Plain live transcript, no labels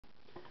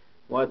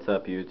What's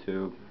up,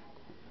 YouTube?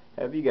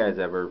 Have you guys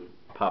ever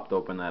popped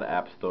open that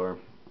app store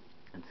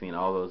and seen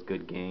all those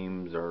good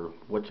games or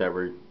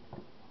whichever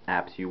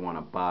apps you want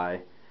to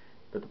buy,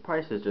 but the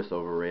price is just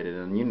overrated,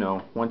 and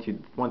once you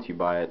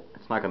buy it,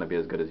 it's not going to be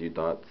as good as you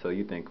thought, so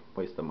you think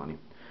waste of money.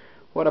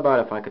 What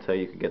about if I could tell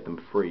you could get them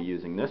free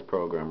using this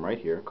program right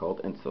here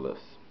called Installous?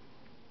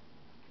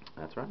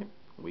 That's right,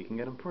 we can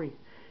get them free,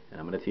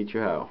 and I'm going to teach you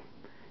how.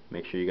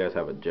 Make sure you guys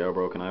have a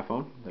jailbroken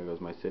iPhone. There goes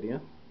my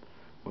Cydia.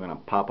 We're going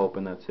to pop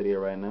open that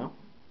Cydia right now.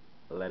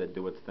 Let it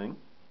do its thing.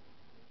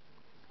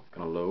 It's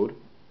gonna load,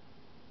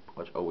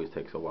 which always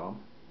takes a while,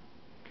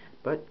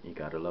 but you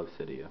gotta love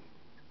Cydia.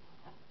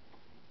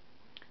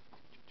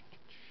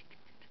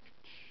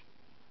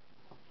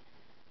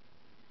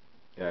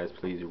 Guys,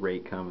 please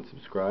rate, comment,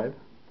 subscribe.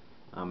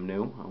 I'm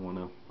new. I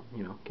wanna,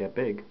 get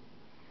big.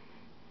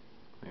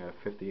 I got a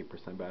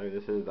 58% battery.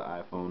 This is the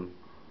iPhone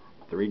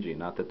 3G,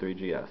 not the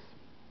 3GS.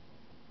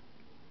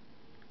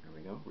 There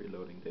we go.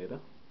 Reloading data.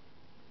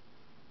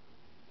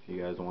 If you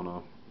guys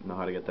wanna know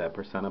how to get that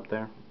percent up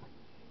there,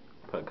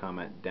 put a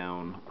comment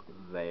down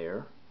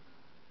there.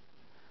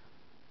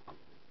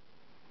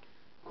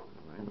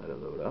 Alright, let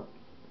it load up.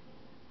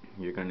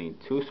 You're going to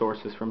need 2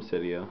 sources from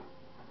Cydia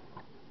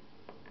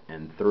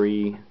and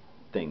 3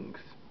 things.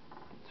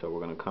 So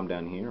we're going to come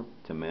down here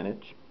to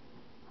Manage,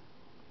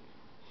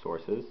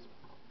 Sources,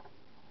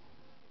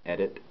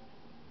 Edit,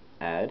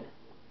 Add,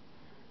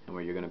 and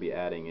what you're going to be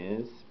adding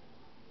is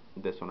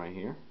this one right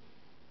here.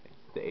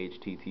 It's the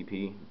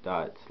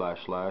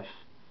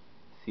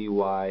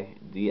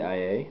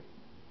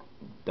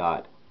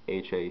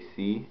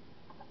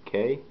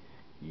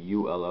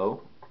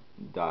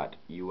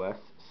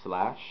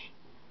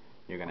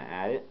You're going to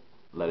add it,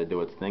 let it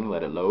do its thing,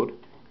 let it load,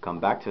 come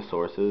back to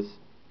Sources,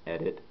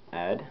 Edit,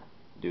 Add,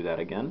 do that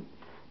again,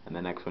 and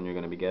the next one you're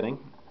going to be getting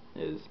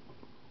is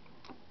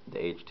the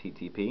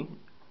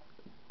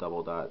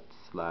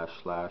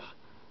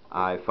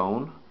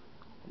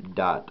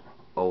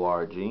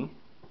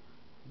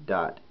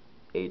http://iphone.org.hk/apt/.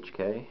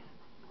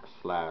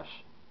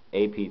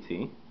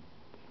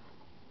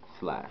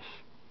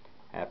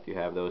 After you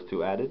have those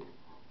 2 added,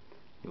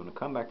 you want to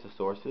come back to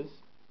Sources,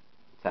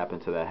 tap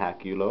into the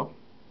HackUlo,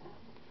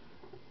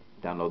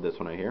 download this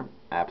one right here,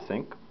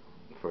 AppSync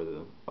for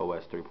the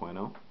OS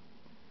 3.0.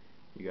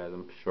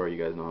 I'm sure you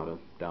guys know how to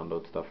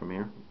download stuff from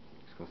here.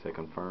 Just gonna say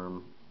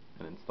confirm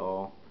and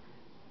install.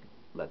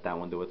 Let that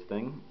one do its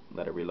thing.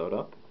 Let it reload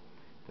up.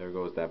 There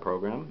goes that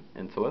program.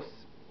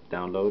 Installous.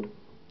 Download.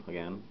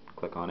 Again,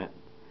 click on it.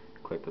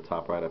 Click the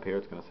top right up here.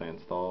 It's gonna say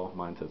install.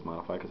 Mine says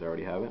modify because I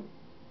already have it.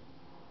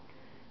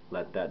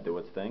 Let that do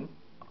its thing.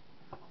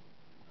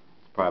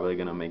 It's probably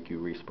gonna make you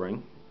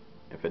respring.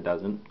 If it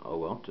doesn't, oh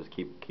well, just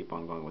keep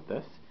on going with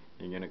this.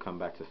 And you're gonna come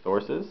back to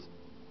Sources,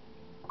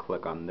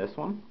 click on this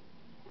one.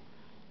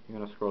 You're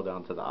gonna scroll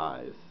down to the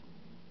eyes,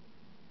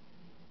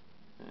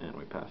 and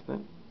we passed it.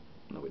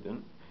 No, we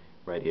didn't.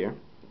 Right here,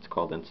 it's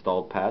called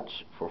Installed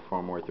Patch for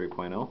Firmware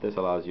 3.0. This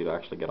allows you to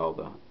actually get all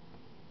the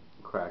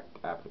cracked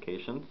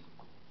applications.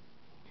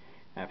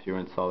 After you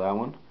install that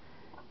one,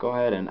 go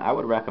ahead, and I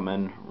would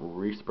recommend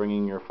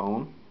respringing your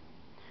phone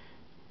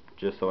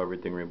just so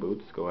everything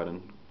reboots. Go ahead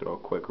and throw a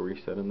quick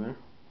reset in there.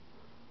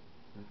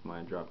 If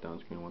my drop down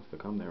screen wants to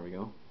come, there we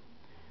go.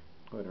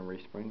 Go ahead and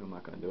respring. I'm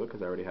not going to do it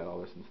because I already had all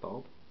this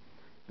installed.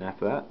 And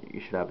after that, you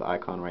should have the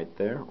icon right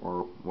there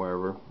or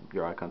wherever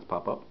your icons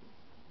pop up.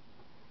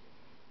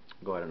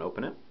 Go ahead and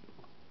open it.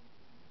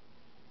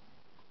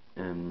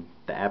 And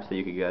the apps that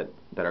you could get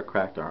that are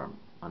cracked are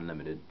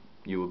unlimited.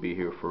 You will be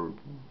here for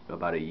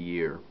about a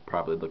year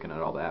probably looking at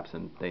all the apps,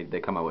 and they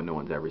come out with new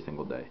ones every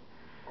single day.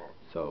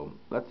 So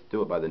let's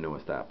do it by the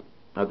newest app,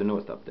 or the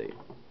newest update.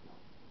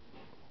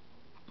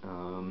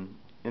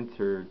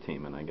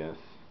 Entertainment, I guess.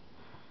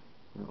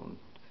 That one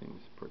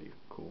seems pretty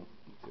cool.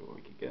 Let's see what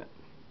we could get.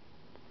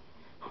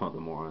 Oh, the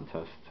Moron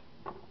Test.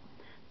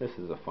 This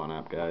is a fun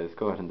app, guys.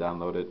 Go ahead and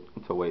download it.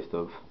 It's a waste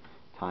of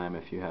time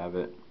if you have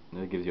it.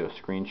 It gives you a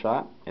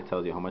screenshot. It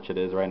tells you how much it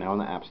is right now in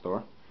the App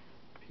Store.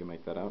 If you can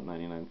make that out,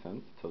 99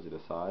 cents. It tells you the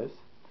size.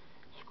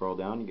 Scroll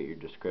down, you get your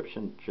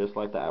description, just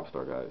like the App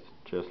Store, guys.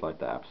 Just like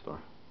the App Store.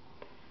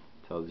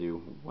 It tells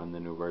you when the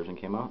new version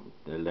came out,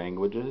 the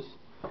languages,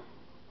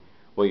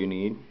 what you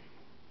need,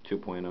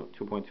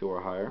 2.2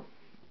 or higher,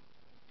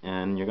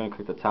 and you're going to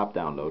click the top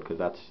download because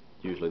that's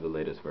usually the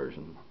latest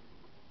version.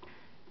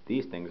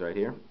 These things right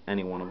here,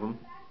 any one of them,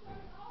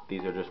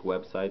 these are just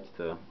websites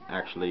to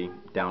actually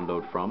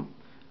download from.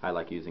 I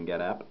like using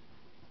GetApp,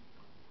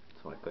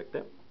 so I clicked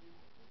it.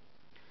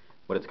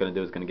 What it's going to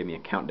do is going to give me a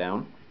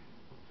countdown.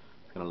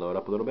 It's going to load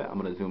up a little bit. I'm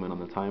going to zoom in on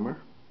the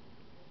timer.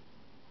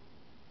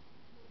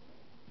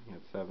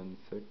 At 7,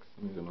 6,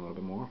 let me zoom a little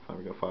bit more. 5,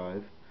 we go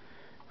 5,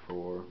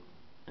 4,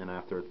 and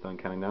after it's done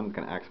counting down, it's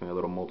going to ask me a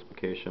little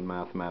multiplication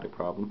mathematic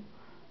problem.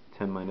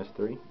 10 minus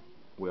 3,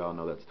 we all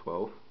know that's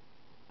 12.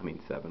 I mean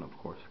 7, of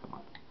course, come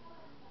on.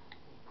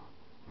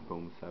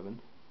 Boom,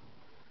 7.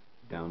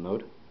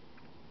 Download.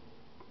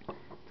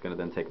 It's going to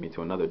then take me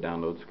to another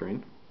download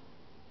screen.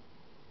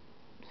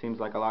 Seems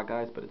like a lot,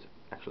 guys, but it's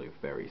actually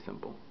very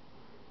simple.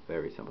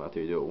 Very simple. After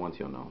you do it once,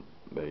 you'll know.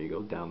 There you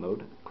go,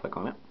 download, click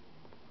on it,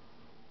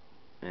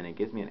 and it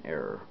gives me an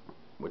error,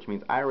 which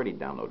means I already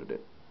downloaded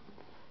it.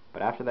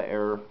 But after the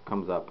error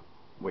comes up,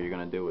 what you're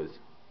gonna do is,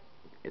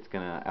 it's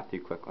gonna, after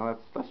you click, oh,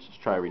 let's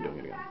just try redoing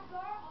it again.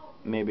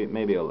 Maybe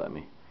it'll let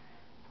me.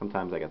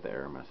 Sometimes I get the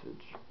error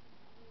message.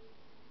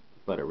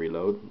 Let it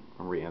reload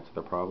and re-answer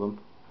the problem.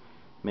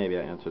 Maybe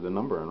I answered the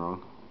number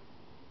wrong.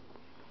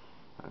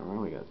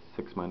 Alright, we got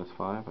 6 minus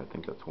 5. I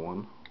think that's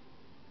 1.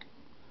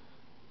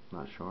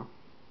 Not sure.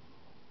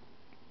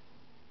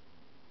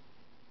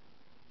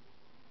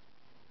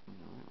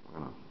 Alright, we're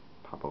gonna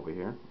pop over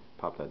here,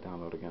 pop that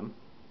download again.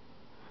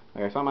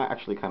 Okay, so I'm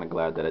actually kind of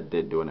glad that it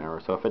did do an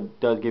error. So if it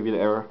does give you the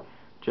error,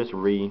 just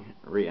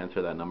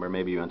re-enter that number.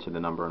 Maybe you entered the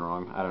number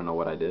wrong. I don't know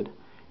what I did.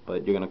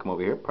 But you're going to come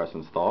over here, press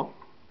install.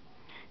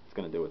 It's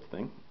going to do its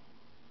thing.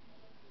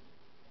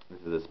 This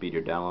is the speed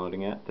you're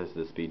downloading at. This is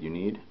the speed you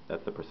need.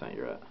 That's the percent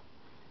you're at.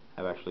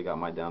 I've actually got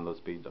my download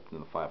speeds up in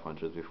the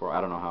 500s before. I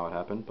don't know how it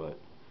happened, but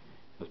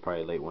it was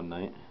probably late one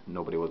night.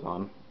 Nobody was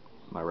on.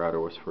 My router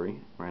was free.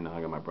 Right now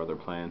I got my brother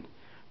playing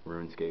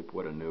RuneScape.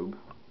 What a noob.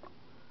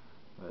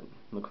 But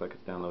looks like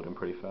it's downloading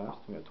pretty fast.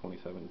 We got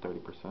 27 and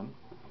 30%.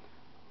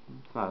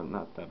 It's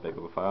not that big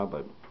of a file,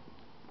 but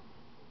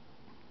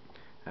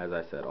as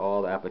I said,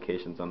 all the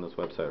applications on this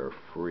website are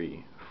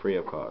free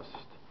of cost.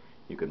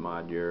 You can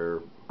mod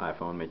your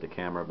iPhone, make the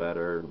camera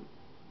better,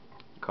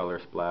 color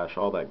splash,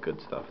 all that good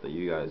stuff that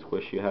you guys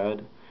wish you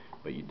had,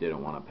 but you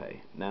didn't want to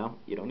pay. Now,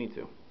 you don't need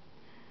to.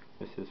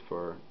 This is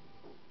for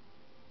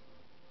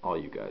all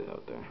you guys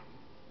out there,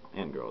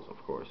 and girls,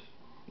 of course,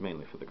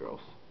 mainly for the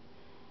girls,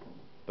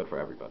 but for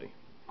everybody.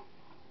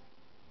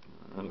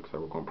 It looks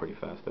like we're going pretty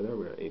fast there.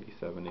 We're at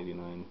 87,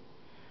 89,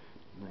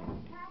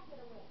 90.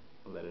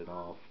 Let it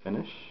all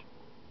finish.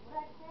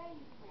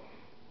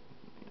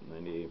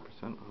 98%,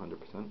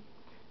 100%.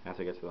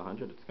 After it gets to the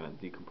 100, it's going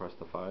to decompress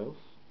the files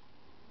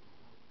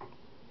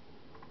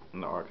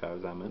and the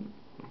archives I'm in.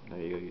 There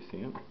you go, you see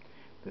it.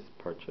 This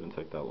part shouldn't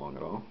take that long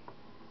at all.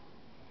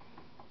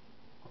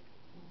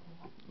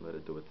 Let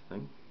it do its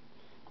thing.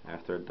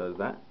 After it does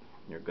that,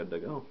 you're good to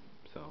go.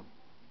 So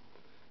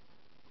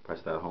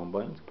press that home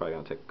button. It's probably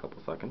going to take a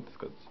couple seconds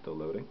because it's still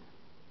loading.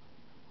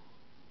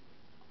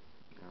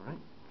 Alright.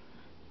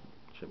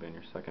 Should be on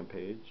your second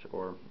page,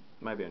 or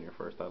might be on your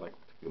first. I like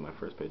to keep my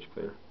first page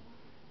clear.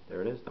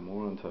 There it is, the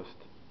moron test.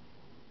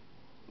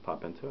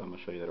 Pop into it. I'm going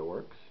to show you that it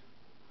works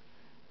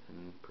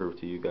and prove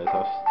to you guys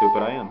how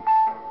stupid I am.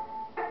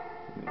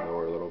 Let me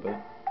lower a little bit.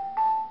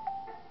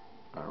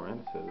 Alright,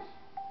 it says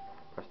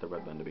press the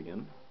red button to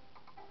begin.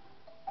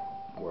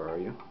 Where are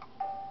you?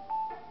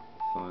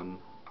 Son.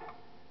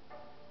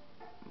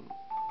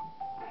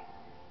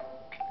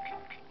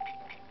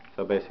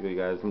 So basically,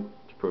 guys, I'm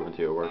proving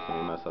to you it works. When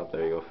you mess up,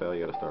 there you go, fail,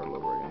 you gotta start all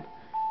over again.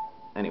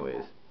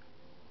 Anyways,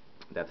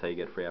 that's how you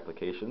get free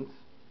applications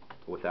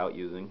without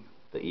using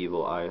the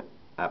evil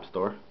App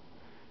Store.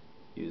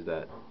 Use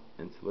that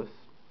Insulus,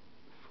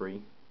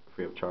 free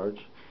of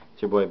charge.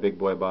 It's your boy Big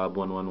Boy Bob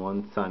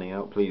 111 signing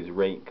out. Please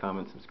rate,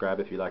 comment, subscribe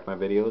if you like my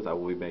videos. I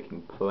will be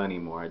making plenty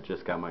more. I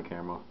just got my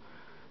camera.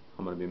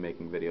 I'm gonna be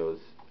making videos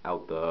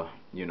out the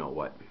you know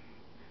what.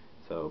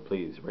 So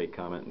please rate,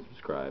 comment, and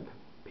subscribe.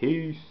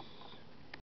 Peace.